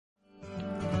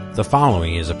The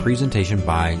following is a presentation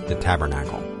by The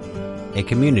Tabernacle, a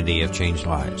community of changed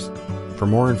lives. For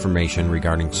more information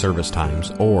regarding service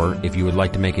times, or if you would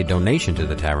like to make a donation to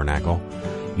The Tabernacle,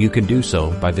 you can do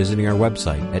so by visiting our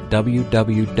website at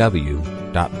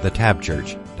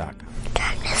www.thetabchurch.com.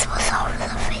 Darkness was over the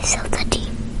face of the deep,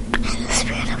 and the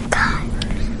Spirit of God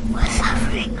was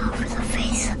hovering over the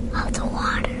face of the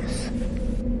waters.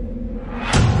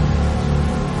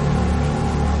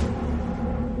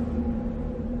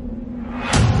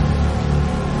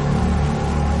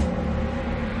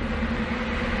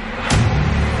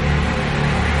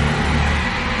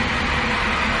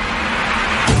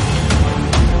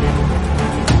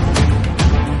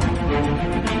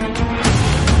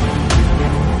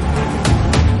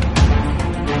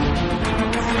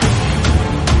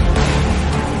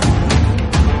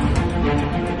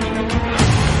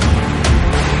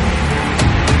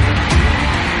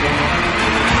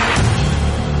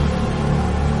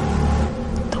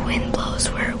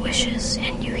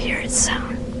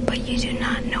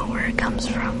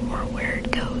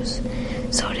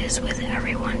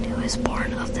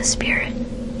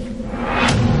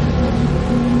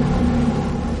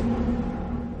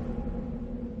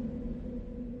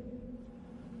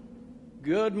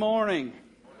 Good morning.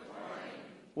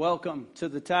 Welcome to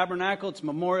the Tabernacle. It's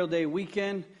Memorial Day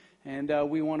weekend, and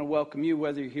we want to welcome you,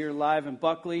 whether you're here live in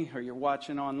Buckley or you're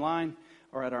watching online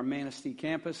or at our Manistee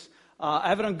campus. I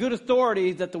have it on good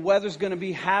authority that the weather's going to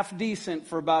be half decent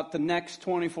for about the next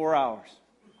 24 hours.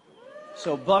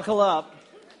 So buckle up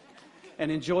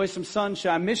and enjoy some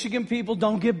sunshine. Michigan people,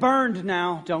 don't get burned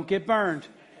now. Don't get burned.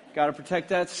 Got to protect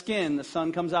that skin. The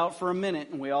sun comes out for a minute,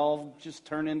 and we all just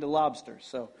turn into lobsters.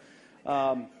 So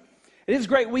it is a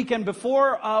great weekend.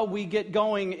 Before we get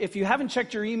going, if you haven't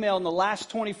checked your email in the last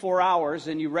 24 hours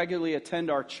and you regularly attend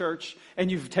our church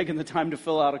and you've taken the time to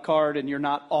fill out a card and you're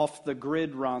not off the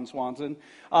grid, Ron Swanson,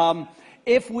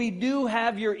 if we do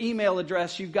have your email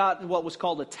address, you've got what was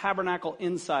called a Tabernacle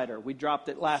Insider. We dropped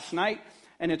it last night,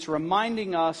 and it's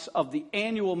reminding us of the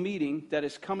annual meeting that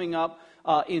is coming up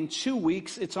in 2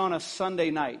 weeks. It's on a Sunday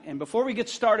night. And before we get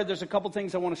started, there's a couple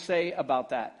things I want to say about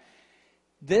that.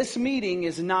 This meeting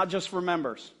is not just for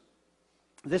members.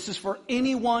 This is for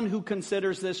anyone who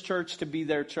considers this church to be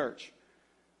their church.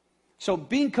 So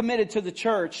being committed to the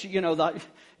church,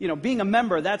 being a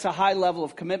member, that's a high level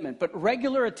of commitment. But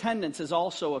regular attendance is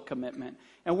also a commitment.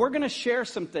 And we're going to share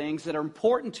some things that are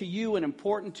important to you and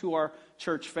important to our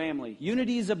church family.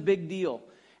 Unity is a big deal.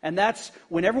 And that's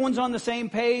when everyone's on the same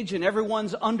page and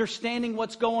everyone's understanding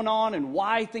what's going on and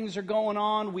why things are going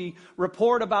on. We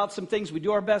report about some things. We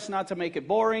do our best not to make it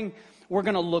boring. We're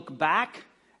going to look back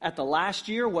at the last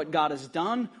year, what God has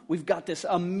done. We've got this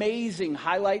amazing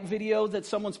highlight video that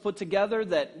someone's put together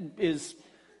that is,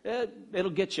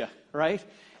 it'll get you, right?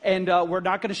 And we're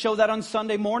not going to show that on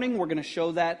Sunday morning. We're going to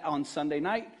show that on Sunday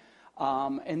night.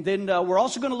 And then we're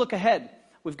also going to look ahead.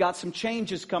 We've got some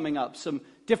changes coming up, some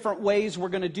different ways we're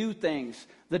going to do things,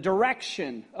 the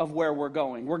direction of where we're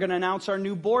going. We're going to announce our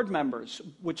new board members,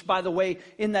 which, by the way,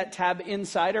 in that Tab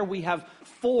Insider, we have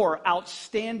 4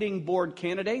 outstanding board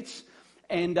candidates.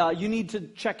 And you need to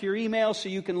check your email so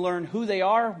you can learn who they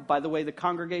are. By the way, the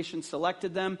congregation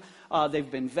selected them.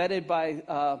 They've been vetted by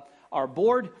our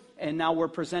board, and now we're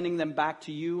presenting them back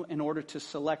to you in order to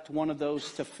select one of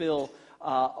those to fill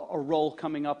a role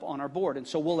coming up on our board. And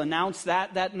so we'll announce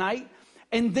that night.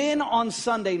 And then on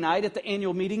Sunday night at the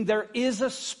annual meeting, there is a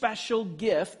special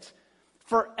gift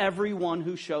for everyone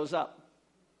who shows up.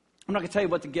 I'm not going to tell you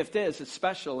what the gift is. It's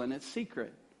special and it's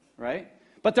secret, right?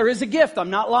 But there is a gift. I'm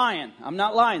not lying.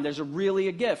 There's really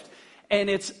a gift. And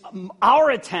it's our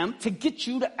attempt to get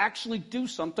you to actually do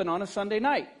something on a Sunday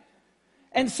night.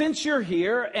 And since you're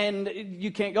here and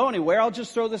you can't go anywhere, I'll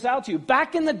just throw this out to you.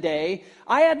 Back in the day,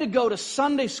 I had to go to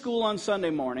Sunday school on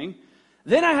Sunday morning.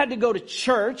 Then I had to go to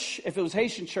church. If it was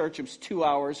Haitian church, it was 2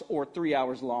 hours or 3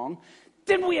 hours long.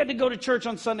 Then we had to go to church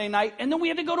on Sunday night. And then we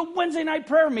had to go to Wednesday night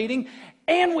prayer meeting.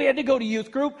 And we had to go to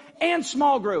youth group and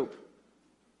small group.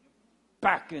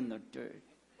 Back in the day.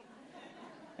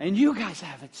 And you guys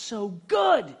have it so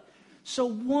good. So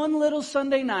one little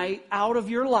Sunday night out of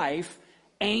your life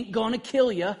ain't gonna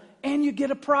kill you, and you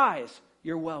get a prize.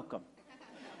 You're welcome.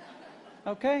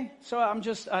 Okay? So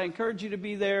I encourage you to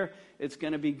be there. It's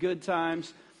gonna be good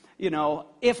times.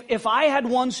 If I had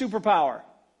one superpower,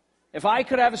 if I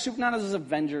could have none of this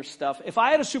Avengers stuff, if I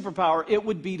had a superpower, it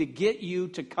would be to get you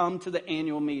to come to the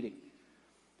annual meeting.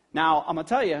 Now, I'm gonna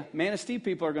tell you, Manistee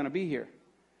people are gonna be here.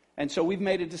 And so we've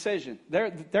made a decision.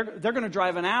 They're gonna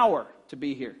drive an hour to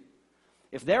be here.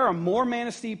 If there are more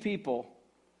Manistee people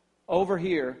over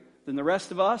here than the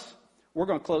rest of us, we're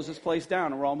going to close this place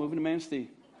down and we're all moving to Manistee.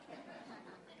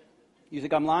 You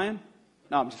think I'm lying?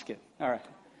 No, I'm just kidding. All right.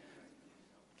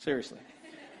 Seriously.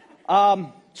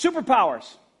 Superpowers.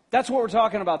 That's what we're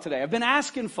talking about today. I've been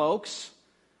asking folks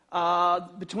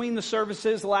between the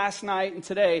services last night and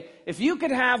today, if you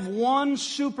could have one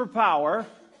superpower,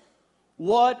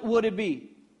 what would it be?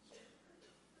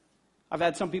 I've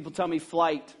had some people tell me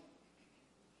flight,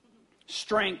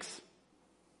 strength.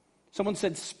 Someone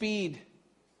said speed.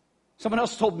 Someone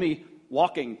else told me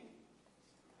walking.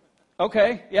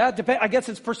 Okay, yeah, I guess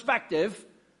it's perspective,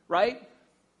 right?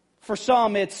 For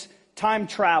some, it's time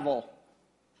travel.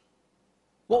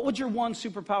 What would your one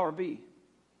superpower be?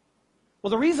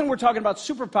 Well, the reason we're talking about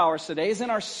superpowers today is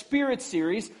in our Spirit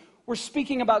series, we're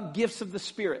speaking about gifts of the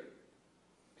Spirit.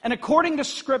 And according to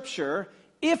Scripture,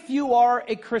 if you are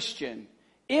a Christian,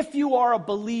 if you are a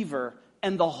believer,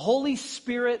 and the Holy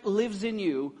Spirit lives in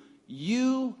you,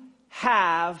 you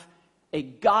have a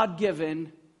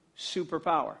God-given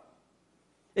superpower.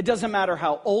 It doesn't matter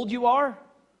how old you are.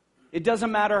 It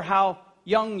doesn't matter how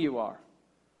young you are.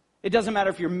 It doesn't matter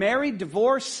if you're married,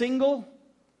 divorced, single,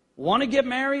 want to get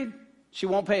married, she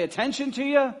won't pay attention to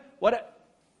you.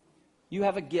 You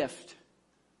have a gift.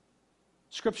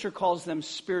 Scripture calls them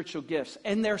spiritual gifts,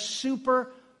 and they're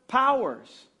superpowers.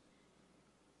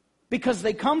 Because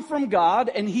they come from God,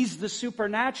 and He's the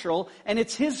supernatural, and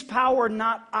it's His power,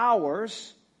 not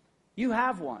ours. You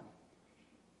have one.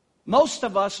 Most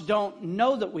of us don't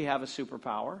know that we have a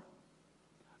superpower.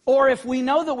 Or if we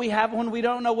know that we have one, we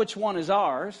don't know which one is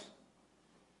ours.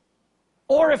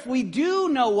 Or if we do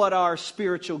know what our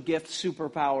spiritual gift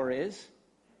superpower is,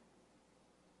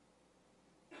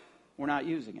 we're not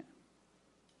using it.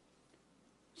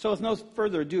 So with no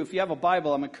further ado, if you have a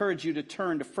Bible, I'm encourage you to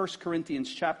turn to 1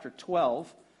 Corinthians chapter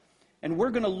 12. And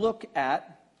we're going to look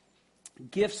at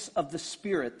gifts of the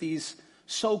Spirit, these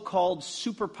so-called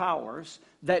superpowers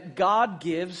that God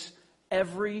gives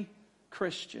every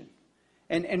Christian.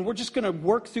 And we're just going to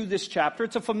work through this chapter.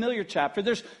 It's a familiar chapter.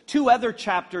 There's 2 other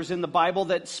chapters in the Bible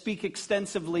that speak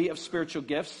extensively of spiritual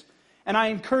gifts. And I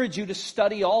encourage you to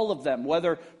study all of them,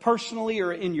 whether personally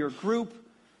or in your group.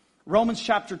 Romans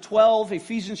chapter 12,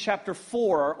 Ephesians chapter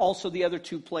 4 are also the other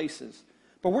 2 places.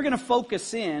 But we're going to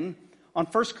focus in on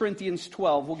 1 Corinthians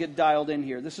 12. We'll get dialed in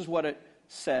here. This is what it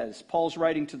says. Paul's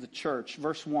writing to the church,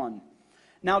 verse 1.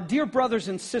 Now, dear brothers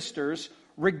and sisters,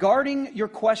 regarding your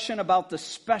question about the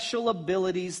special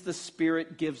abilities the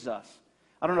Spirit gives us.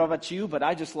 I don't know about you, but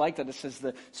I just like that it says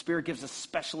the Spirit gives us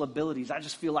special abilities. I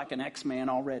just feel like an X-Man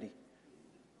already.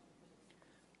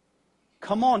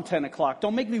 Come on, 10 o'clock.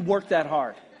 Don't make me work that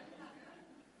hard.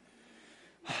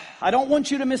 I don't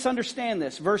want you to misunderstand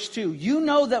this. Verse 2, you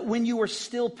know that when you were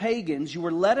still pagans, you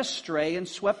were led astray and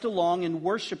swept along in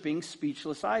worshiping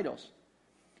speechless idols.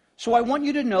 So I want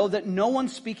you to know that no one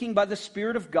speaking by the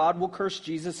Spirit of God will curse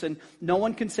Jesus, and no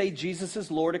one can say Jesus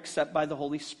is Lord except by the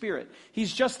Holy Spirit.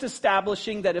 He's just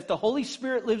establishing that if the Holy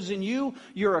Spirit lives in you,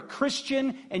 you're a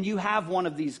Christian and you have one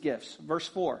of these gifts. Verse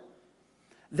 4,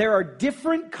 there are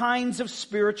different kinds of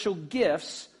spiritual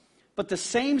gifts, but the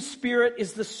same Spirit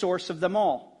is the source of them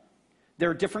all. There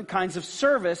are different kinds of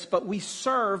service, but we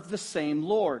serve the same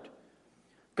Lord.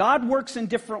 God works in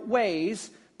different ways,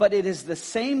 but it is the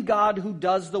same God who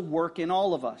does the work in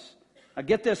all of us. Now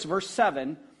get this, verse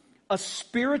 7. A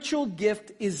spiritual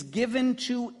gift is given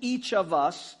to each of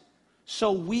us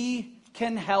so we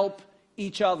can help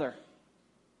each other.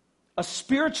 A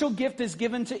spiritual gift is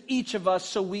given to each of us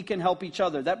so we can help each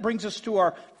other. That brings us to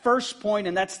our first point,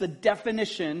 and that's the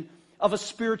definition of a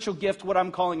spiritual gift, what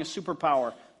I'm calling a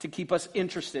superpower, to keep us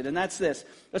interested. And that's this.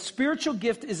 A spiritual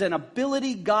gift is an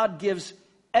ability God gives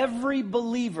every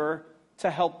believer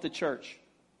to help the church.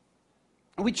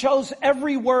 And we chose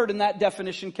every word in that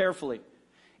definition carefully.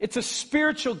 It's a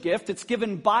spiritual gift. It's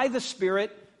given by the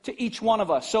Spirit to each one of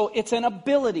us. So it's an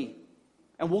ability.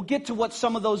 And we'll get to what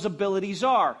some of those abilities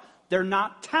are. They're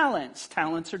not talents.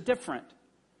 Talents are different.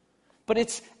 But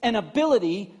it's an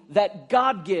ability that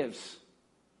God gives.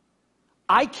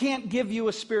 I can't give you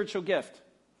a spiritual gift.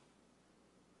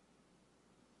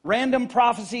 Random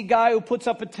prophecy guy who puts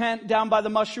up a tent down by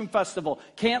the Mushroom Festival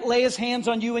can't lay his hands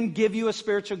on you and give you a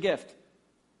spiritual gift.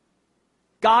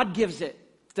 God gives it.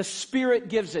 The Spirit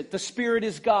gives it. The Spirit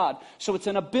is God. So it's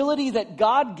an ability that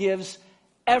God gives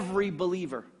every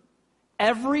believer.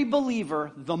 Every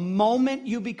believer, the moment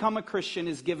you become a Christian,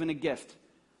 is given a gift.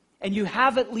 And you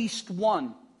have at least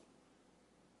one.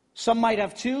 Some might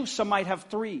have 2, some might have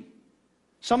 3.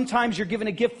 Sometimes you're given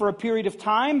a gift for a period of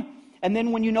time, and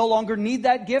then when you no longer need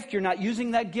that gift, you're not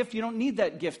using that gift, you don't need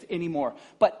that gift anymore.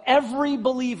 But every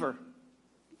believer,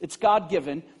 it's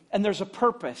God-given, and there's a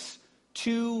purpose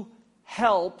to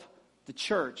help the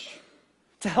church,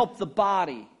 to help the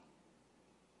body,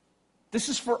 This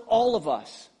is for all of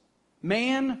us.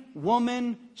 Man,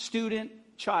 woman, student,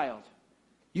 child.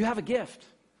 You have a gift.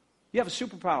 You have a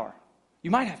superpower.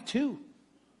 You might have two.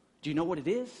 Do you know what it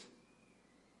is?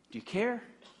 Do you care?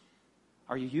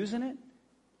 Are you using it?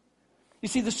 You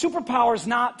see, the superpower is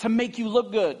not to make you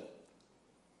look good.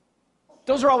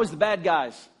 Those are always the bad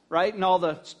guys, right? In all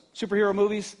the superhero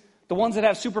movies. The ones that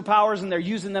have superpowers and they're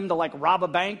using them to like rob a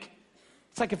bank.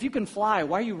 It's like, if you can fly,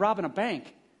 why are you robbing a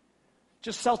bank?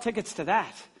 Just sell tickets to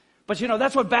that. But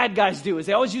that's what bad guys do, is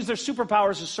they always use their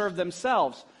superpowers to serve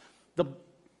themselves.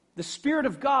 The Spirit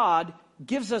of God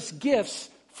gives us gifts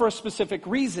for a specific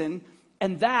reason,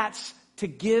 and that's to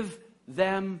give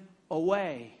them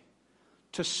away,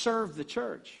 to serve the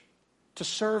church, to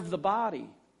serve the body.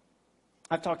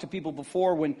 I've talked to people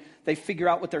before when they figure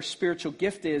out what their spiritual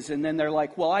gift is, and then they're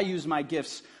like, well, I use my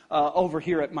gifts over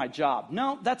here at my job.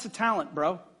 No, that's a talent,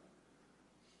 bro.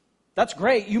 That's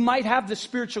great. You might have the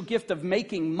spiritual gift of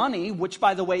making money, which,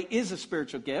 by the way, is a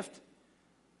spiritual gift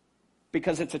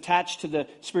because it's attached to the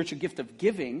spiritual gift of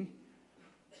giving.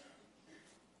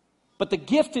 But the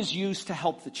gift is used to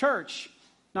help the church,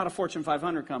 not a Fortune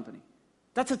 500 company.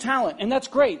 That's a talent, and that's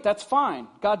great. That's fine.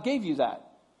 God gave you that.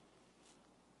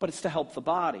 But it's to help the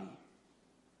body.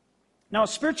 Now, a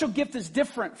spiritual gift is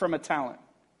different from a talent.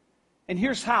 And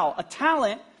here's how. A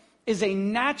talent is a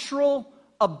natural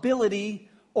ability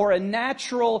or a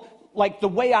natural, like the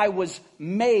way I was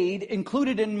made,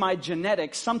 included in my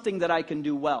genetics, something that I can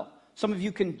do well. Some of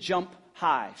you can jump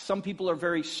high. Some people are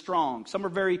very strong. Some are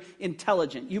very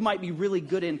intelligent. You might be really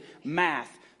good in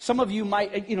math. Some of you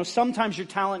might, sometimes your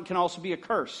talent can also be a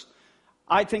curse.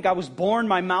 I think I was born,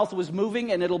 my mouth was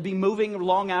moving, and it'll be moving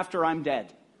long after I'm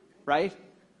dead, right?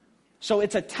 So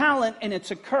it's a talent and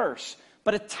it's a curse.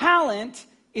 But a talent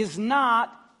is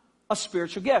not a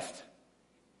spiritual gift.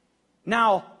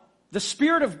 Now, the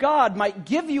Spirit of God might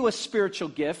give you a spiritual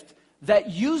gift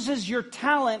that uses your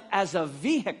talent as a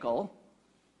vehicle,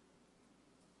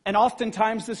 and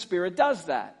oftentimes the Spirit does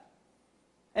that.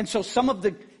 And so some of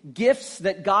the gifts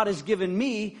that God has given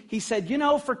me, He said,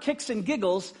 for kicks and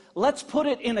giggles, let's put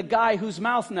it in a guy whose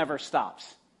mouth never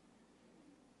stops.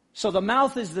 So the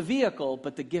mouth is the vehicle,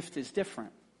 but the gift is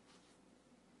different.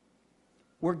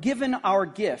 We're given our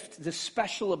gift, this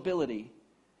special ability,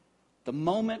 the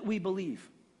moment we believe.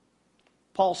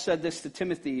 Paul said this to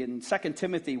Timothy in 2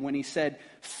 Timothy when he said,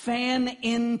 fan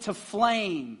into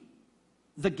flame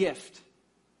the gift.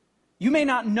 You may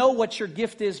not know what your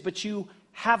gift is, but you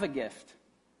have a gift.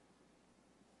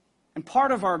 And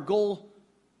part of our goal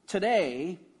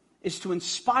today is to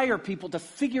inspire people to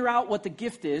figure out what the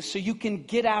gift is so you can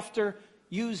get after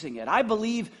using it. I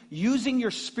believe using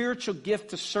your spiritual gift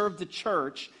to serve the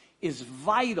church is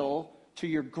vital to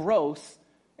your growth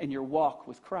and your walk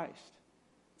with Christ.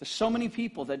 There's so many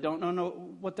people that don't know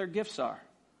what their gifts are,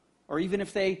 or even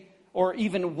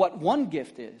what one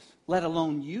gift is, let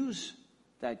alone use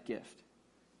that gift.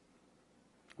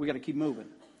 We got to keep moving.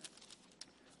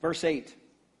 Verse 8.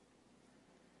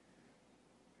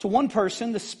 To one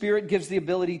person, the Spirit gives the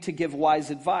ability to give wise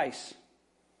advice.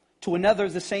 To another,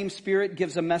 the same Spirit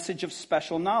gives a message of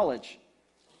special knowledge.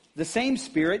 The same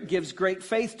Spirit gives great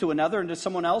faith to another, and to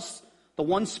someone else, the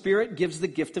one Spirit gives the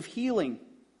gift of healing.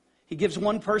 He gives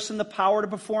one person the power to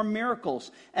perform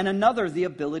miracles, and another the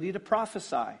ability to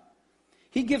prophesy.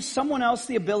 He gives someone else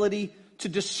the ability to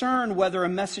discern whether a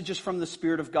message is from the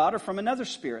Spirit of God or from another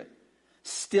spirit.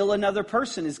 Still another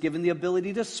person is given the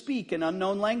ability to speak in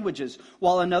unknown languages,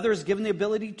 while another is given the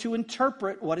ability to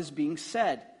interpret what is being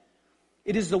said.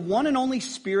 It is the one and only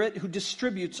Spirit who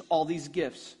distributes all these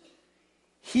gifts.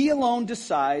 He alone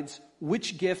decides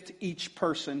which gift each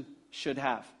person should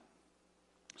have.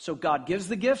 So God gives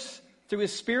the gifts through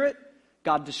His Spirit.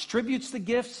 God distributes the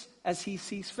gifts as He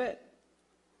sees fit.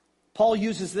 Paul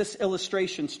uses this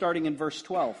illustration starting in verse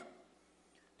 12.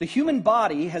 The human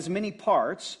body has many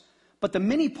parts, but the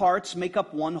many parts make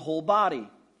up one whole body.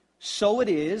 So it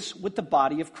is with the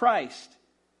body of Christ.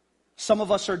 Some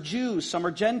of us are Jews, some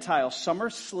are Gentiles, some are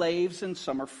slaves, and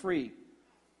some are free.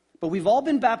 But we've all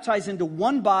been baptized into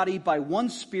one body by one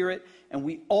Spirit, and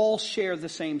we all share the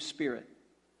same Spirit.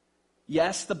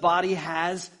 Yes, the body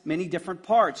has many different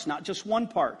parts, not just one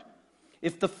part.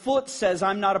 If the foot says,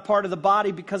 I'm not a part of the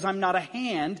body because I'm not a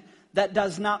hand, that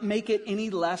does not make it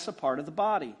any less a part of the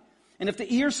body. And if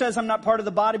the ear says, I'm not part of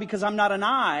the body because I'm not an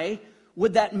eye,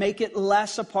 would that make it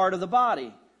less a part of the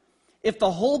body? If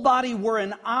the whole body were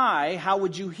an eye, how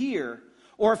would you hear?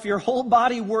 Or if your whole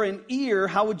body were an ear,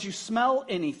 how would you smell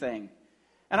anything?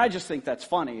 And I just think that's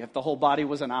funny. If the whole body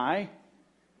was an eye,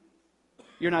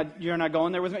 you're not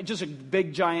going there with me? Just a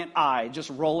big giant eye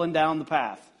just rolling down the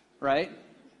path, right?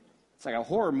 It's like a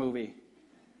horror movie.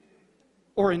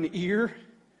 Or an ear?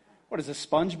 What is this,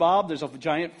 SpongeBob? There's a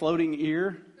giant floating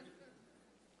ear.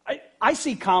 I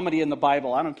see comedy in the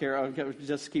Bible. I don't care. I'll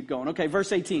just keep going. Okay,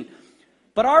 verse 18.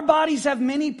 But our bodies have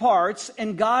many parts,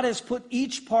 and God has put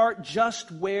each part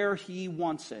just where He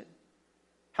wants it.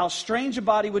 How strange a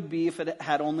body would be if it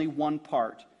had only one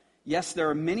part. Yes, there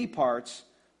are many parts,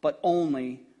 but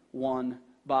only one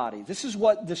body. This is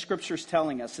what the Scripture's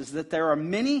telling us, is that there are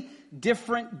many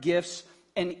different gifts,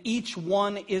 and each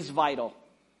one is vital.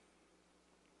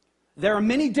 There are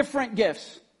many different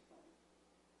gifts.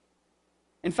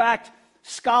 In fact,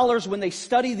 scholars, when they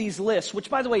study these lists, which,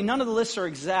 by the way, none of the lists are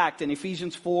exact in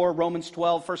Ephesians 4, Romans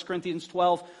 12, 1 Corinthians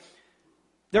 12,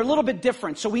 they're a little bit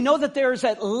different. So we know that there's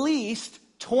at least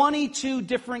 22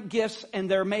 different gifts, and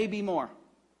there may be more.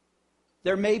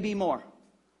 There may be more.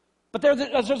 But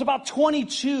there's about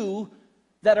 22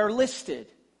 that are listed.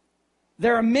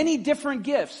 There are many different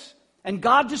gifts, and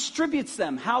God distributes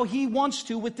them how He wants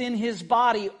to within His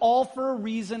body, all for a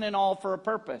reason and all for a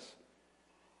purpose.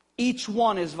 Each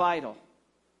one is vital.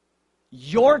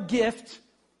 Your gift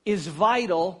is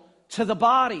vital to the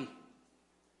body.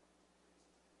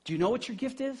 Do you know what your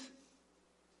gift is?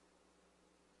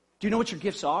 Do you know what your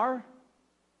gifts are?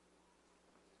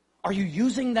 Are you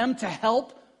using them to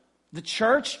help the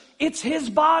church? It's His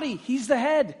body. He's the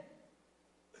head.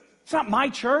 It's not my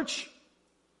church.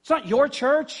 It's not your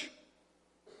church.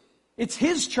 It's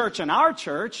His church and our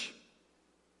church.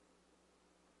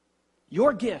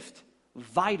 Your gift,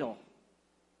 vital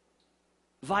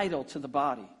to the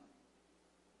body.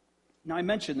 Now, I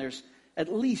mentioned there's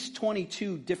at least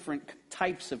 22 different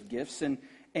types of gifts, and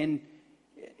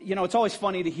you know, it's always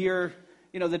funny to hear,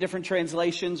 you know, the different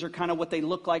translations or kind of what they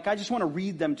look like. I just want to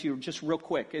read them to you just real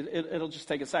quick. It'll just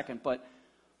take a second, but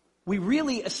we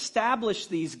really establish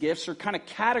these gifts or kind of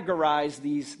categorize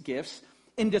these gifts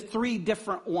into 3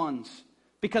 different ones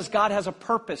because God has a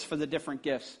purpose for the different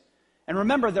gifts. And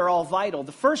remember, they're all vital.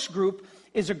 The first group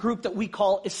is a group that we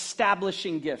call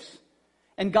establishing gifts.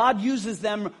 And God uses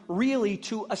them really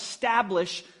to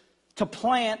establish, to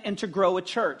plant, and to grow a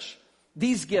church.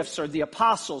 These gifts are the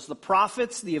apostles, the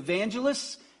prophets, the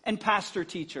evangelists, and pastor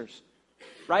teachers.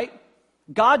 Right?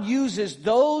 God uses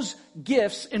those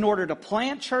gifts in order to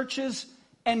plant churches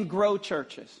and grow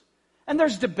churches. And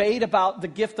there's debate about the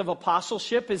gift of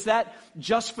apostleship. Is that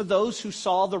just for those who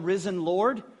saw the risen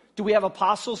Lord? Do we have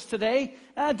apostles today?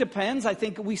 It depends. I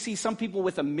think we see some people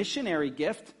with a missionary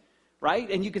gift, right?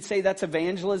 And you could say that's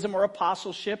evangelism or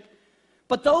apostleship.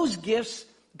 But those gifts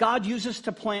God uses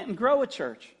to plant and grow a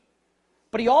church.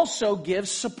 But He also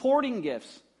gives supporting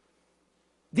gifts.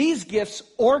 These gifts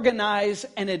organize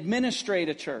and administrate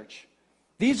a church.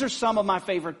 These are some of my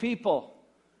favorite people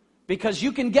because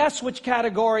you can guess which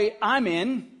category I'm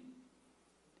in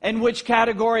and which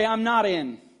category I'm not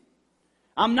in.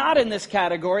 I'm not in this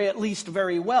category, at least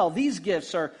very well. These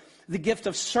gifts are the gift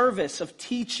of service, of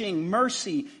teaching,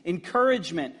 mercy,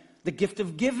 encouragement, the gift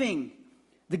of giving,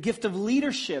 the gift of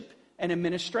leadership and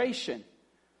administration.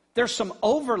 There's some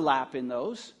overlap in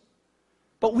those.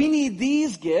 But we need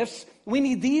these gifts, we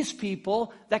need these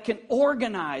people that can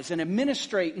organize and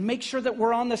administrate and make sure that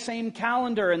we're on the same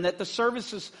calendar and that the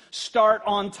services start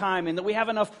on time and that we have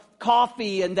enough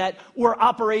coffee and that we're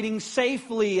operating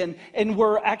safely and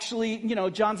we're actually, you know,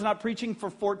 John's not preaching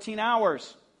for 14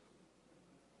 hours.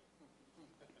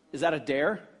 Is that a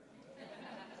dare?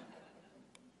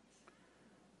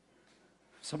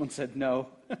 Someone said no.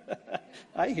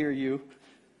 I hear you.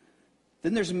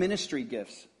 Then there's ministry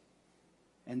gifts.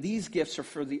 And these gifts are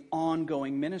for the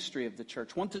ongoing ministry of the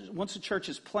church. Once the church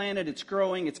is planted, it's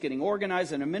growing, it's getting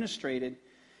organized and administrated,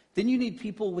 then you need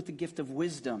people with the gift of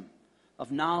wisdom,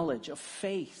 of knowledge, of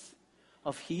faith,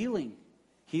 of healing.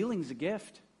 Healing's a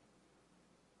gift.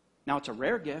 Now, it's a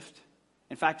rare gift.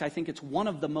 In fact, I think it's one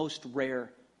of the most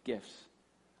rare gifts.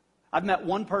 I've met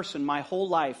one person my whole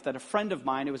life that a friend of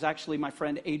mine, it was actually my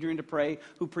friend Adrian Dupre,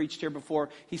 who preached here before,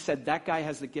 he said that guy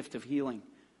has the gift of healing.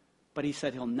 But he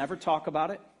said he'll never talk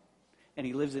about it, and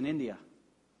he lives in India.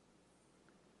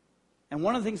 And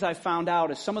one of the things I found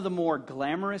out is some of the more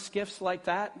glamorous gifts like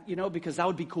that, you know, because that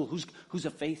would be cool. Who's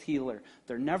a faith healer?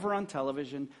 They're never on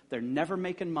television, they're never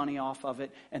making money off of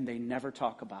it, and they never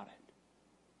talk about it.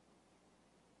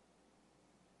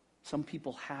 Some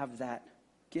people have that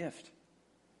gift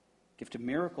of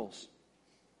miracles.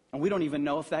 And we don't even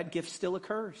know if that gift still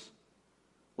occurs.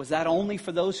 Was that only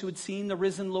for those who had seen the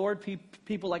risen Lord,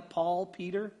 people like Paul,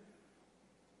 Peter?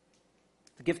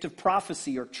 The gift of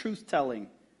prophecy or truth-telling.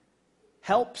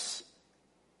 Helps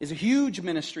is a huge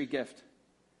ministry gift.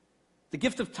 The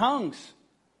gift of tongues.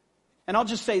 And I'll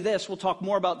just say this, we'll talk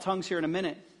more about tongues here in a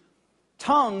minute.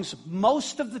 tongues,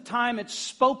 most of the time it's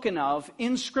spoken of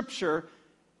in Scripture,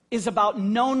 is about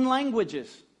known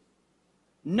languages.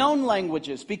 Known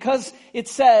languages. Because it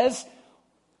says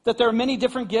that there are many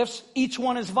different gifts. Each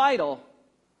one is vital.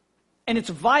 And it's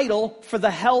vital for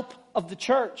the help of the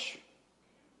church.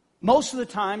 Most of the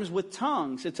times with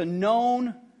tongues, it's a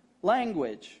known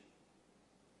language.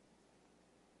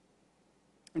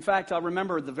 In fact, I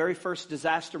remember the very first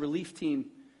disaster relief team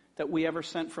that we ever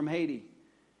sent from Haiti.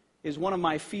 Is one of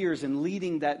my fears in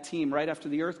leading that team right after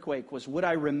the earthquake was, would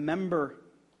I remember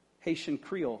Haitian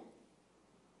Creole?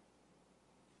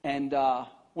 And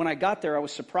when I got there, I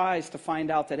was surprised to find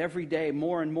out that every day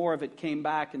more and more of it came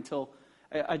back until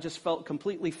I just felt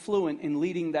completely fluent in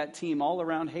leading that team all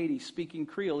around Haiti, speaking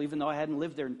Creole, even though I hadn't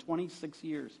lived there in 26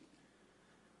 years.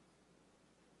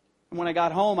 And when I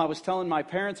got home, I was telling my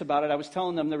parents about it. I was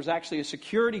telling them there was actually a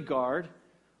security guard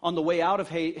on the way out of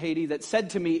Haiti that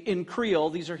said to me in Creole,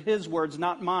 these are his words,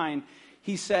 not mine.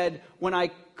 He said, when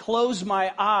I close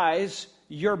my eyes,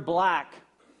 you're black.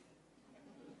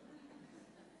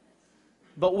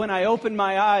 But when I open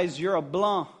my eyes, you're a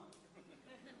blanc.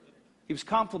 He was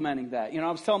complimenting that.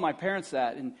 I was telling my parents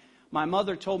that, and my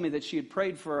mother told me that she had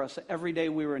prayed for us every day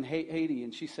we were in Haiti,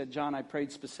 and she said, John, I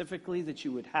prayed specifically that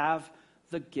you would have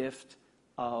the gift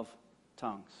of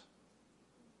tongues.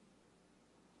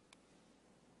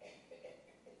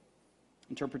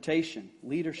 Interpretation,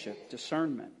 leadership,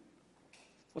 discernment.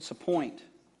 What's the point?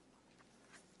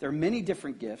 There are many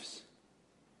different gifts,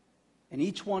 and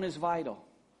each one is vital.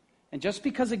 And just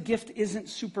because a gift isn't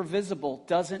super visible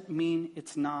doesn't mean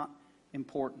it's not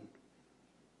important.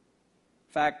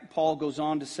 In fact, Paul goes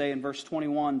on to say in verse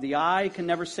 21, the eye can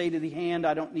never say to the hand,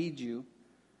 I don't need you.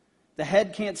 The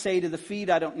head can't say to the feet,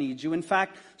 I don't need you. In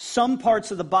fact, some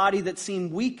parts of the body that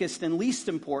seem weakest and least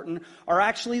important are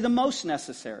actually the most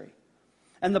necessary.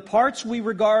 And the parts we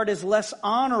regard as less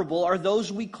honorable are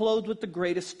those we clothe with the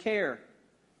greatest care.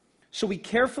 So we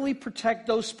carefully protect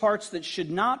those parts that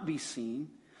should not be seen,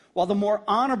 while the more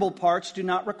honorable parts do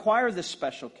not require this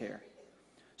special care.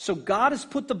 So God has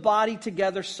put the body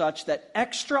together such that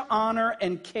extra honor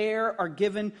and care are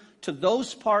given to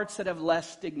those parts that have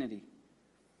less dignity.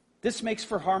 This makes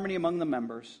for harmony among the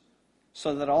members,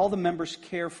 so that all the members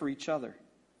care for each other.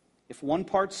 If one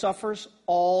part suffers,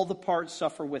 all the parts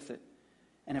suffer with it.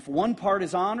 And if one part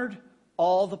is honored,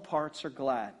 all the parts are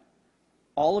glad.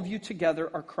 All of you together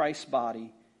are Christ's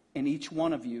body, and each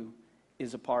one of you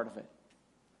is a part of it.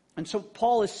 And so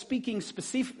Paul is speaking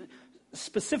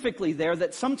specifically there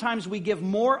that sometimes we give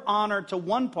more honor to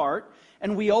one part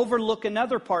and we overlook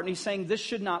another part. And he's saying this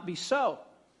should not be so.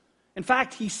 In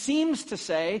fact, he seems to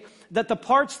say that the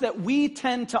parts that we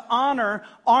tend to honor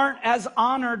aren't as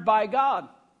honored by God.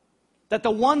 That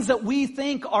the ones that we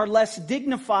think are less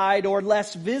dignified or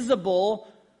less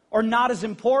visible or not as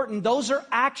important, those are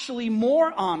actually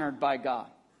more honored by God.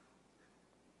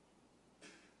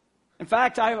 In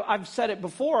fact, I've said it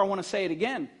before, I want to say it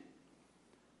again.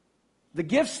 The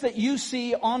gifts that you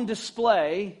see on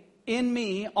display in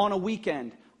me on a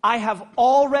weekend, I have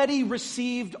already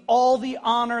received all the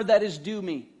honor that is due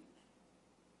me,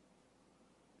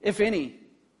 if any.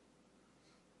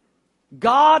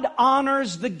 God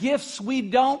honors the gifts we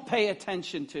don't pay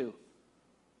attention to.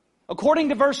 According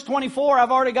to verse 24,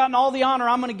 I've already gotten all the honor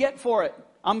I'm going to get for it.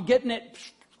 I'm getting it.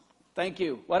 Thank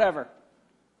you. Whatever.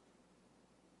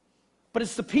 But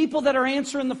it's the people that are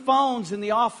answering the phones in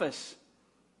the office.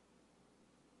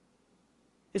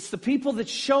 It's the people that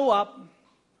show up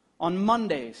on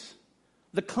Mondays,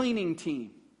 the cleaning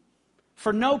team,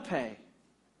 for no pay,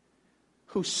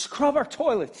 who scrub our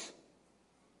toilets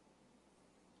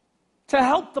to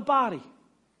help the body.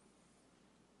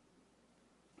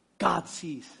 God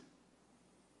sees.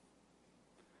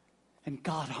 And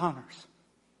God honors.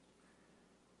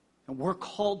 And we're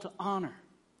called to honor.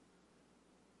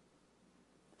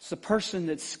 It's the person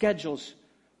that schedules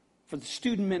for the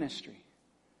student ministry,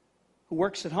 who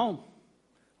works at home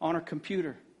on our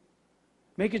computer,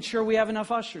 making sure we have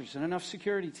enough ushers and enough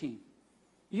security team.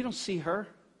 You don't see her.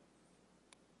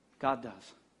 God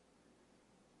does.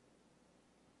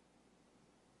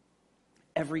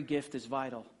 Every gift is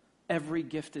vital. Every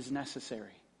gift is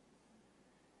necessary.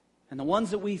 And the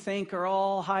ones that we think are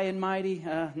all high and mighty,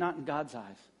 not in God's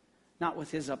eyes. Not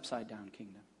with His upside down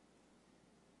kingdom.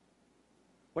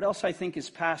 What else I think is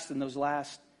passed in those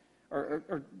last,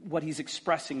 or what He's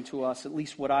expressing to us, at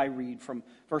least what I read from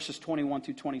verses 21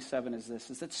 through 27 is this,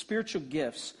 is that spiritual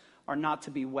gifts are not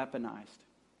to be weaponized.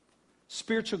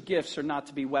 Spiritual gifts are not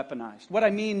to be weaponized. What I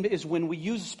mean is when we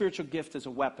use a spiritual gift as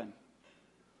a weapon,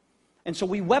 And so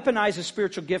we weaponize a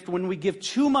spiritual gift when we give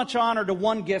too much honor to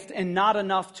one gift and not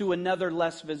enough to another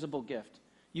less visible gift.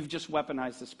 You've just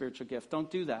weaponized the spiritual gift. Don't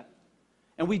do that.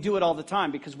 And we do it all the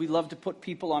time because we love to put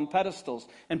people on pedestals.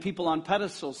 And people on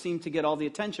pedestals seem to get all the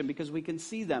attention because we can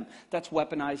see them. That's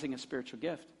weaponizing a spiritual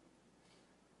gift.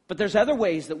 But there's other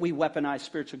ways that we weaponize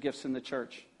spiritual gifts in the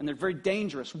church. And they're very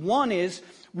dangerous. One is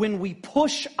when we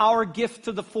push our gift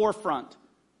to the forefront.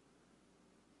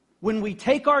 When we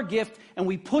take our gift and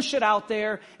we push it out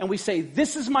there and we say,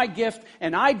 this is my gift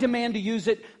and I demand to use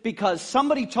it because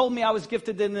somebody told me I was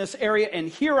gifted in this area and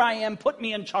here I am, put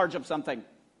me in charge of something.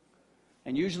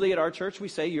 And usually at our church we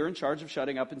say, you're in charge of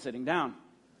shutting up and sitting down.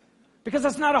 Because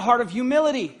that's not a heart of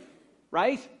humility,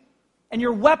 right? And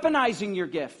you're weaponizing your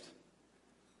gift.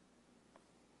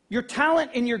 Your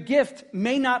talent and your gift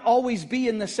may not always be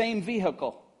in the same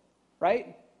vehicle,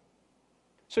 right?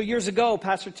 So years ago,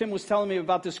 Pastor Tim was telling me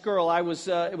about this girl. I was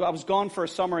gone for a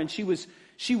summer, and she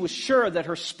was sure that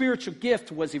her spiritual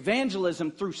gift was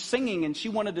evangelism through singing, and she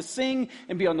wanted to sing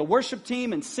and be on the worship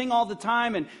team and sing all the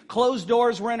time, and closed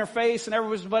doors were in her face, and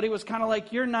everybody was kind of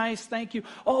like, you're nice, thank you.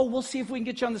 Oh, we'll see if we can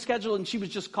get you on the schedule. And she was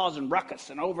just causing ruckus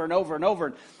and over and over and over.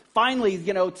 And finally,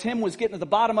 Tim was getting to the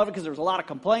bottom of it because there was a lot of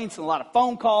complaints and a lot of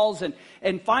phone calls.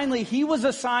 And finally, he was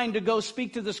assigned to go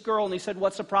speak to this girl. And he said,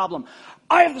 what's the problem?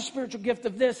 I have the spiritual gift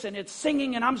of this, and it's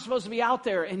singing, and I'm supposed to be out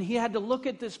there. And he had to look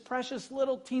at this precious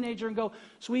little teenager and go,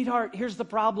 sweetheart, here's the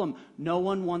problem. No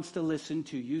one wants to listen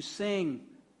to you sing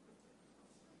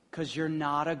because you're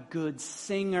not a good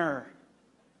singer.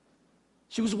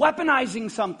 She was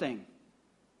weaponizing something.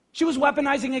 She was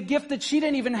weaponizing a gift that she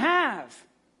didn't even have.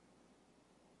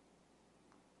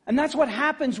 And that's what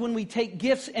happens when we take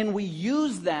gifts and we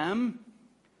use them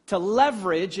to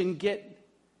leverage and get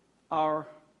our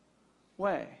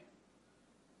way.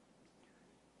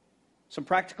 Some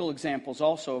practical examples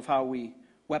also of how we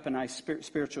weaponize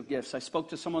spiritual gifts. I spoke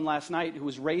to someone last night who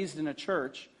was raised in a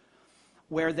church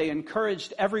where they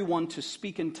encouraged everyone to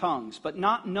speak in tongues, but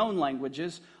not known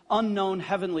languages, unknown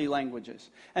heavenly languages.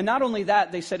 And not only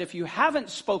that, they said, if you haven't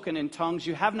spoken in tongues,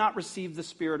 you have not received the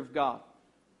Spirit of God.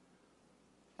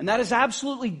 And that is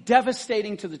absolutely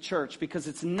devastating to the church because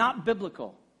it's not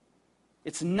biblical.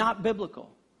 It's not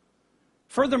biblical.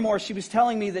 Furthermore, she was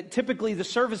telling me that typically the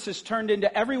services turned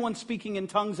into everyone speaking in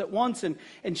tongues at once. And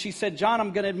she said, John,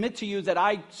 I'm going to admit to you that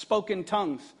I spoke in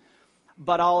tongues.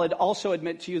 But I'll also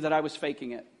admit to you that I was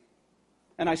faking it.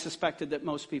 And I suspected that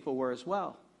most people were as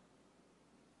well.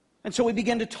 And so we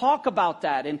began to talk about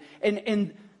that.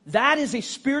 And that is a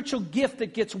spiritual gift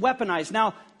that gets weaponized.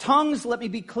 Now, tongues, let me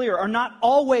be clear, are not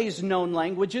always known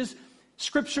languages.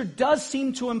 Scripture does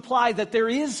seem to imply that there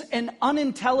is an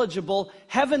unintelligible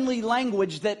heavenly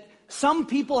language that some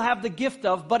people have the gift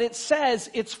of, but it says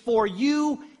it's for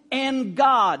you and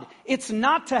God. It's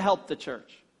not to help the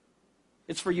church.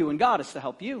 It's for you and God. It's to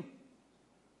help you.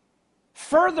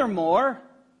 Furthermore,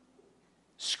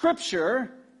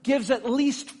 Scripture gives at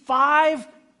least 5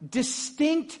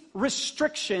 distinct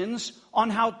restrictions on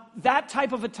how that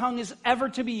type of a tongue is ever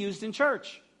to be used in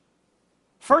church.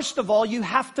 First of all, you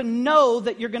have to know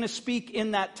that you're going to speak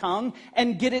in that tongue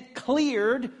and get it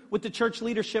cleared with the church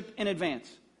leadership in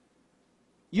advance.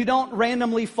 You don't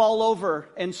randomly fall over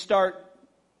and start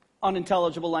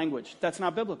unintelligible language. That's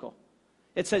not biblical.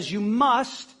 It says you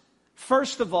must,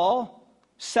 first of all,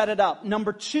 set it up.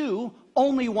 Number 2,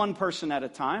 only one person at a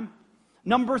time.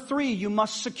 Number 3, you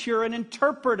must secure an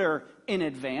interpreter in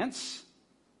advance.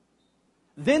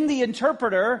 Then the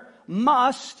interpreter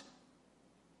must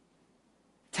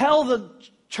tell the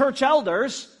church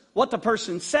elders what the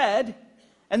person said.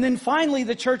 And then finally,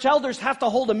 the church elders have to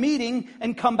hold a meeting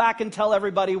and come back and tell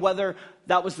everybody whether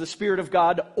that was the Spirit of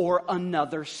God or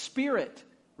another spirit.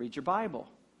 Read your Bible.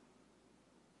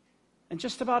 And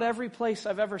just about every place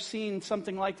I've ever seen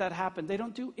something like that happen, they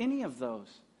don't do any of those.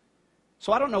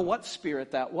 So I don't know what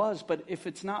spirit that was, but if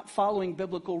it's not following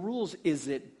biblical rules, is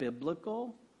it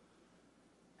biblical?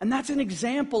 And that's an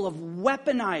example of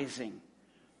weaponizing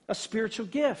a spiritual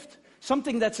gift.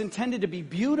 Something that's intended to be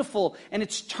beautiful, and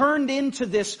it's turned into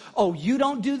this, oh, you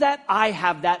don't do that? I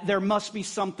have that. There must be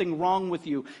something wrong with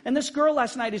you. And this girl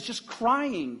last night is just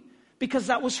crying because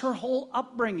that was her whole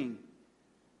upbringing.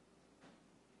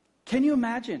 Can you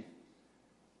imagine?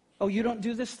 Oh, you don't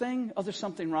do this thing? Oh, there's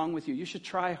something wrong with you. You should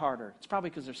try harder. It's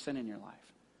probably because there's sin in your life.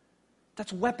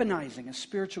 That's weaponizing a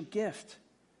spiritual gift.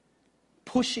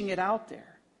 Pushing it out there.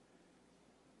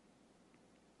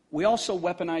 We also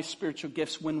weaponize spiritual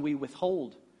gifts when we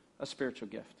withhold a spiritual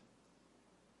gift.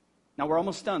 Now, we're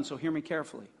almost done, so hear me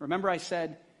carefully. Remember I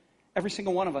said every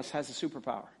single one of us has a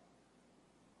superpower.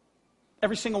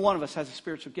 Every single one of us has a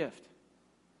spiritual gift,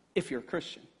 if you're a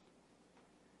Christian.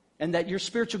 and that your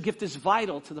spiritual gift is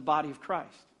vital to the body of Christ.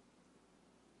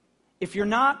 If you're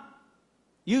not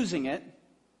using it,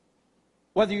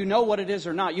 whether you know what it is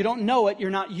or not, you don't know it, you're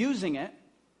not using it,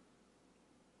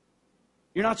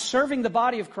 you're not serving the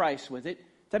body of Christ with it,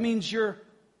 that means you're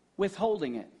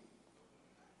withholding it.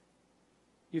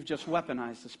 You've just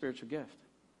weaponized the spiritual gift.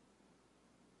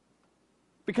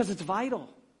 Because it's vital.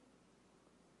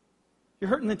 You're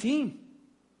hurting the team.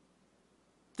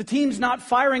 The team's not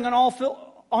firing on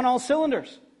all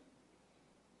cylinders.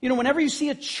 You know, whenever you see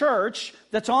a church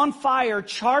that's on fire,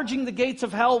 charging the gates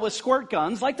of hell with squirt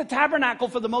guns, like the Tabernacle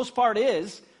for the most part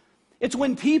is, it's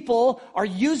when people are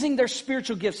using their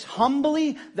spiritual gifts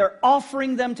humbly, they're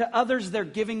offering them to others, they're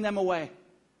giving them away.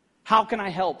 How can I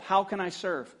help? How can I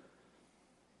serve?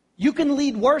 You can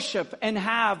lead worship and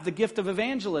have the gift of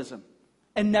evangelism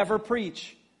and never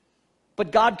preach.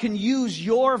 But God can use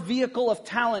your vehicle of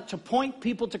talent to point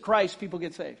people to Christ, people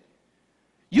get saved.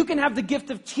 You can have the gift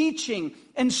of teaching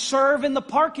and serve in the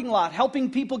parking lot,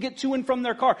 helping people get to and from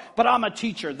their car. But I'm a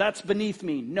teacher, that's beneath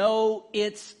me. No,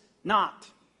 it's not.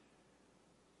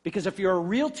 Because if you're a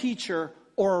real teacher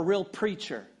or a real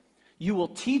preacher, you will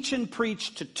teach and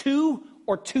preach to 2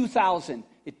 or 2,000.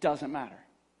 It doesn't matter.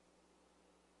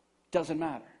 Doesn't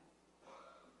matter.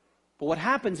 But what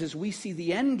happens is we see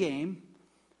the end game,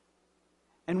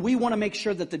 and we want to make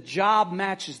sure that the job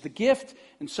matches the gift,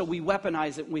 and so we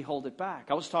weaponize it and we hold it back.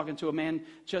 I was talking to a man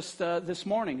just this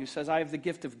morning who says, I have the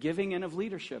gift of giving and of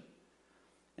leadership.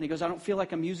 And he goes, I don't feel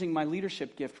like I'm using my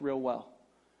leadership gift real well.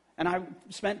 And I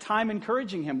spent time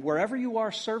encouraging him, wherever you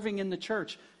are serving in the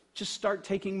church, just start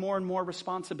taking more and more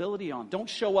responsibility on. Don't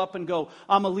show up and go,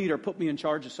 I'm a leader, put me in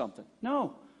charge of something.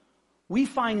 No. We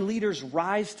find leaders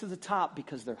rise to the top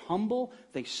because they're humble,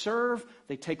 they serve,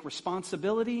 they take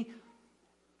responsibility.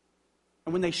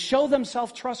 And when they show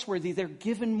themselves trustworthy, they're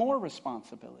given more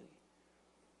responsibility.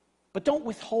 But don't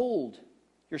withhold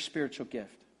your spiritual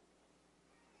gift.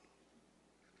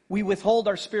 We withhold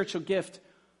our spiritual gift,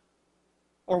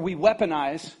 or we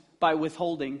weaponize by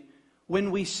withholding,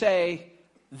 when we say,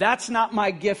 that's not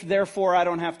my gift, therefore I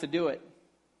don't have to do it.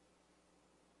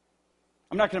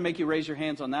 I'm not going to make you raise your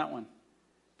hands on that one.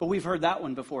 But we've heard that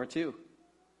one before too.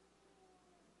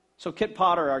 So Kit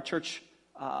Potter, our church,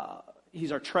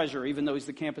 he's our treasurer. Even though he's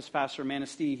the campus pastor of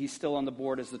Manistee, he's still on the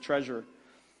board as the treasurer.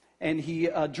 And he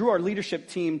drew our leadership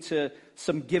team to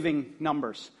some giving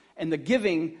numbers. And the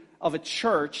giving of a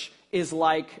church is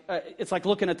like, it's like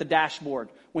looking at the dashboard.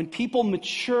 When people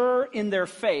mature in their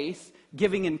faith,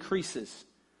 giving increases.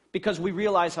 Because we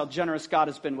realize how generous God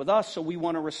has been with us, so we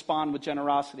want to respond with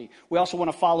generosity. We also want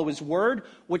to follow His Word,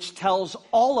 which tells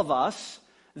all of us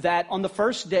that on the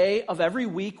first day of every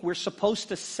week, we're supposed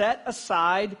to set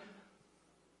aside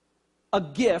a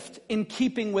gift in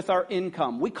keeping with our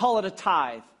income. We call it a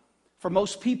tithe. For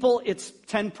most people, it's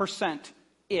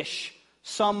 10%-ish.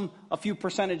 Some a few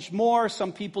percentage more.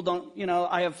 Some people don't,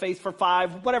 I have faith for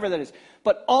 5, whatever that is.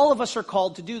 But all of us are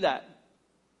called to do that.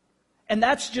 And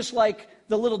that's just like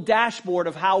the little dashboard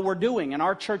of how we're doing. And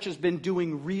our church has been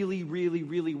doing really, really,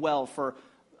 really well for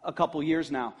a couple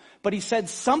years now. But he said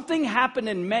something happened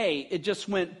in May. It just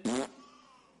went, pfft.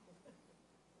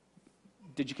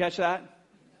 Did you catch that?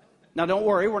 Now don't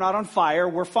worry, we're not on fire.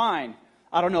 We're fine.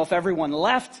 I don't know if everyone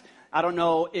left. I don't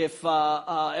know if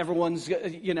everyone's,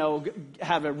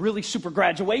 have a really super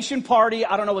graduation party.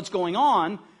 I don't know what's going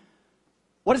on.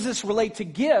 What does this relate to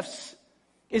gifts?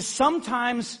 Is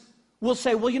sometimes we'll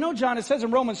say, well, John, it says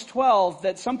in Romans 12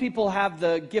 that some people have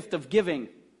the gift of giving.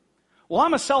 Well,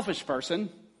 I'm a selfish person,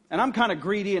 and I'm kind of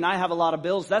greedy, and I have a lot of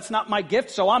bills. That's not my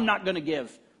gift, so I'm not going to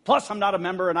give. Plus, I'm not a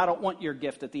member, and I don't want your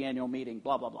gift at the annual meeting,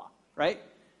 blah, blah, blah, right?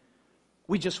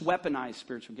 We just weaponize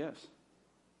spiritual gifts.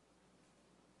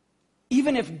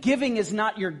 Even if giving is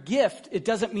not your gift, it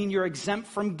doesn't mean you're exempt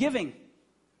from giving.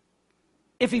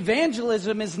 If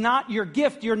evangelism is not your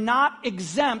gift, you're not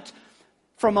exempt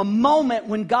from a moment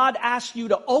when God asks you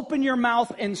to open your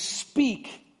mouth and speak,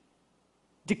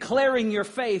 declaring your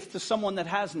faith to someone that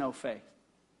has no faith.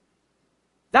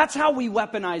 That's how we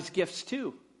weaponize gifts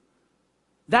too.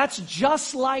 That's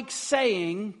just like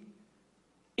saying,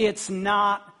 it's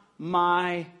not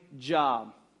my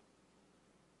job.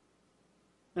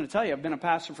 I'm going to tell you, I've been a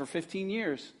pastor for 15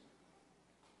 years.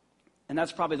 And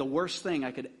that's probably the worst thing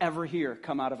I could ever hear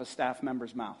come out of a staff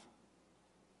member's mouth.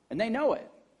 And they know it.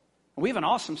 We have an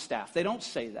awesome staff. They don't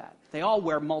say that. They all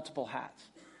wear multiple hats.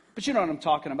 But you know what I'm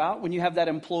talking about. When you have that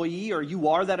employee, or you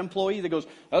are that employee that goes,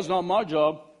 that's not my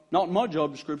job. Not in my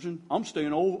job description. I'm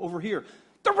staying over here.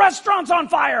 The restaurant's on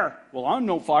fire. Well, I'm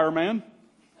no fireman.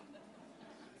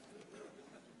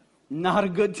 Not a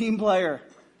good team player.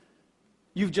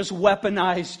 You've just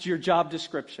weaponized your job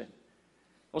description.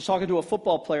 I was talking to a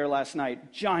football player last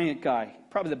night, giant guy,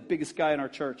 probably the biggest guy in our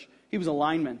church. He was a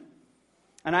lineman.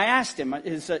 And I asked him,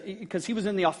 because he was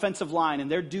in the offensive line,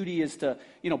 and their duty is to,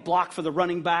 block for the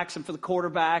running backs and for the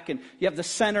quarterback. And you have the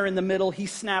center in the middle. He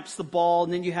snaps the ball.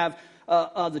 And then you have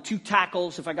the two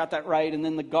tackles, if I got that right, and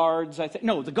then the guards.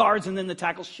 The guards and then the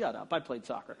tackles. Shut up. I played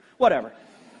soccer. Whatever.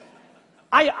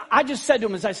 I just said to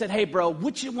him, I said, hey, bro,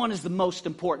 which one is the most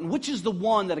important? Which is the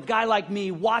one that a guy like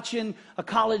me watching a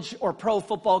college or pro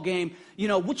football game,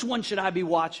 which one should I be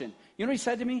watching? You know what he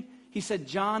said to me? He said,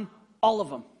 John, all of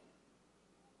them.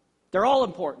 They're all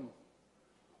important.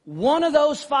 One of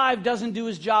those 5 doesn't do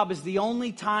his job is the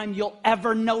only time you'll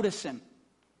ever notice him.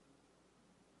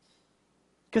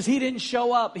 Because he didn't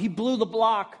show up. He blew the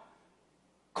block.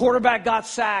 Quarterback got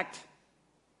sacked.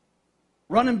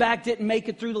 Running back didn't make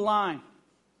it through the line.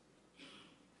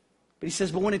 But he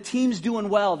says, but when a team's doing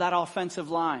well, that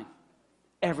offensive line,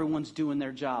 everyone's doing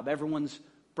their job. Everyone's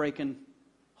breaking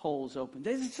holes open.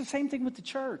 It's the same thing with the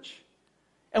church.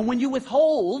 And when you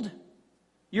withhold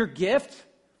your gift,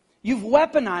 you've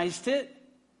weaponized it,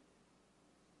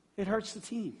 it hurts the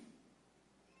team.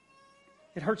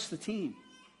 It hurts the team.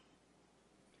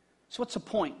 So what's the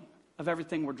point of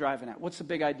everything we're driving at? What's the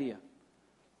big idea?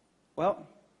 Well,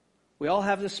 we all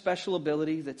have this special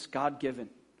ability that's God-given.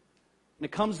 And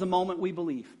it comes the moment we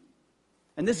believe.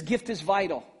 And this gift is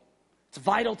vital. It's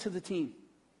vital to the team.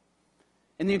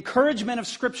 And the encouragement of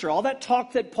Scripture, all that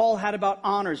talk that Paul had about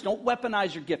honors, don't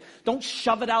weaponize your gift. Don't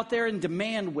shove it out there and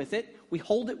demand with it. We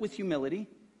hold it with humility.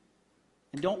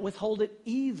 And don't withhold it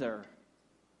either.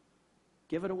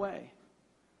 Give it away.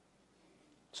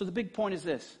 So the big point is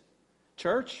this.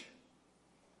 Church,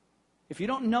 if you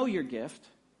don't know your gift,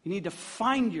 you need to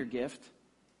find your gift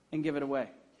and give it away.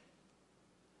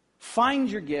 Find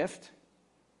your gift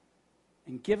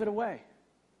and give it away.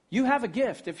 You have a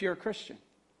gift if you're a Christian.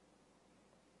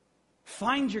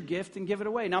 Find your gift and give it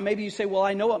away. Now maybe you say, well,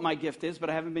 I know what my gift is, but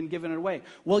I haven't been giving it away.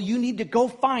 Well, you need to go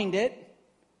find it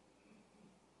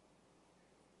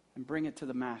and bring it to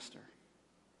the Master.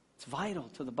 It's vital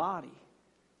to the body.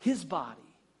 His body.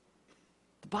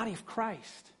 The body of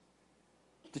Christ.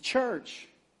 The church.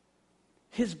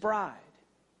 His bride.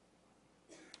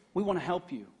 We want to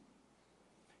help you.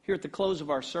 Here at the close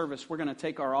of our service, we're going to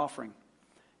take our offering.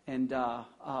 And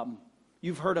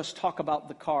you've heard us talk about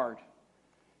the card.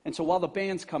 And so while the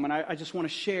band's coming, I just want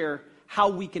to share how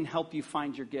we can help you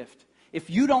find your gift. If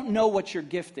you don't know what your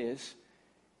gift is,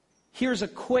 here's a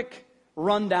quick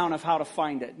rundown of how to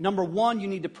find it. Number 1, you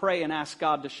need to pray and ask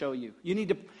God to show you. You need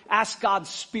to ask God's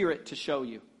Spirit to show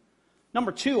you.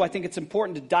 Number 2, I think it's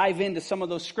important to dive into some of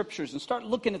those scriptures and start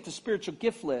looking at the spiritual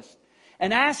gift list.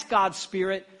 And ask God's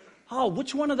Spirit,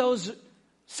 which one of those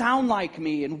sound like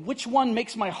me? And which one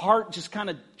makes my heart just kind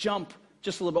of jump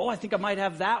just a little bit? I think I might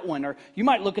have that one. Or you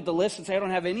might look at the list and say, I don't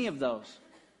have any of those.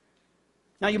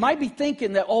 Now, you might be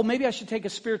thinking that, maybe I should take a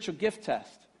spiritual gift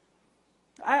test.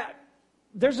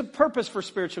 There's a purpose for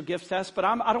spiritual gift tests, but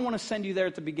I don't want to send you there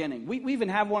at the beginning. We even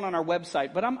have one on our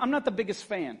website, but I'm not the biggest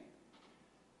fan.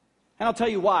 And I'll tell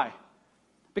you why.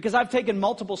 Because I've taken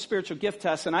multiple spiritual gift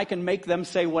tests, and I can make them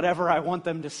say whatever I want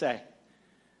them to say.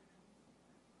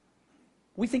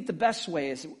 We think the best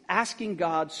way is asking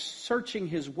God, searching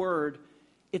His Word.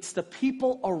 It's the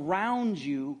people around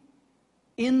you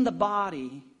in the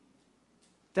body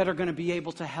that are going to be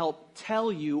able to help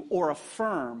tell you or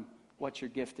affirm what your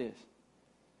gift is.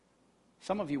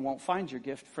 Some of you won't find your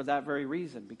gift for that very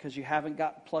reason, because you haven't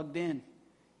got plugged in.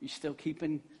 You're still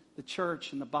keeping the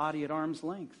church and the body at arm's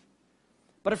length.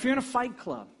 But if you're in a fight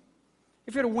club,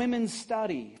 if you're at a women's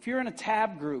study, if you're in a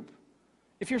tab group,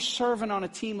 if you're serving on a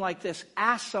team like this,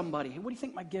 ask somebody, hey, what do you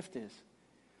think my gift is?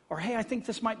 Or, hey, I think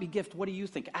this might be gift. What do you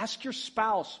think? Ask your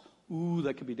spouse. Ooh,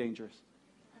 that could be dangerous.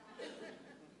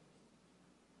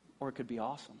 Or it could be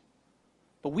awesome.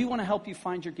 But we want to help you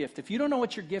find your gift. If you don't know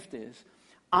what your gift is,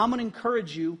 I'm going to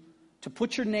encourage you to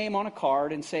put your name on a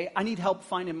card and say, I need help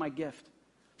finding my gift.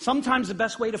 Sometimes the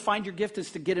best way to find your gift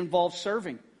is to get involved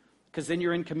serving, because then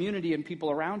you're in community and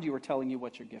people around you are telling you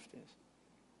what your gift is.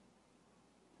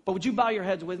 But would you bow your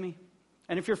heads with me?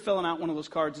 And if you're filling out one of those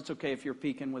cards, it's okay if you're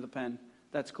peeking with a pen.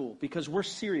 That's cool, because we're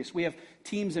serious. We have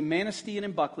teams in Manistee and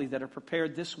in Buckley that are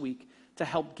prepared this week to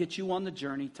help get you on the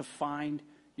journey to find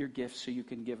your gift so you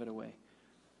can give it away.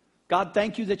 God,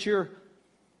 thank you that you're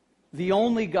the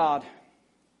only God,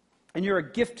 and you're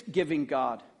a gift-giving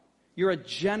God. You're a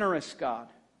generous God.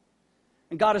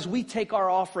 And God, as we take our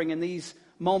offering in these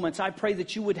moments, I pray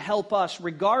that you would help us,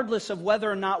 regardless of whether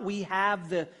or not we have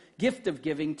the gift of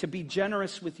giving, to be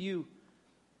generous with you,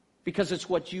 because it's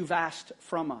what you've asked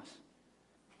from us.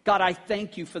 God, I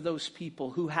thank you for those people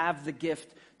who have the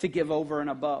gift to give over and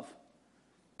above.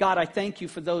 God, I thank you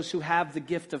for those who have the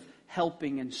gift of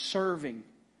helping and serving,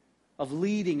 of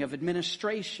leading, of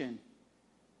administration.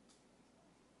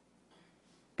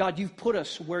 God, you've put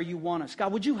us where you want us.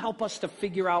 God, would you help us to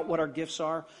figure out what our gifts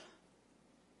are?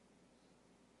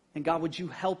 And God, would you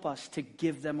help us to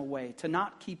give them away, to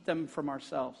not keep them from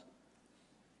ourselves,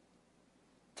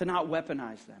 to not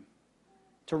weaponize them,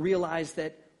 to realize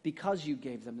that because you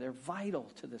gave them, they're vital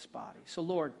to this body. So,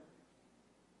 Lord,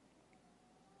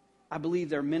 I believe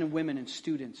there are men and women and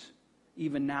students,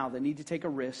 even now, that need to take a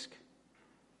risk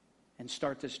and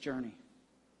start this journey.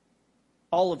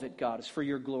 All of it, God, is for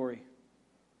your glory.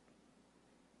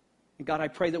 And God, I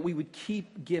pray that we would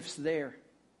keep gifts there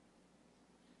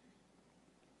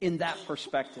in that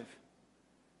perspective.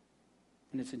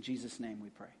 And it's in Jesus' name we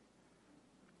pray.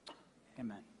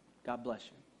 Amen. God bless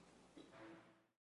you.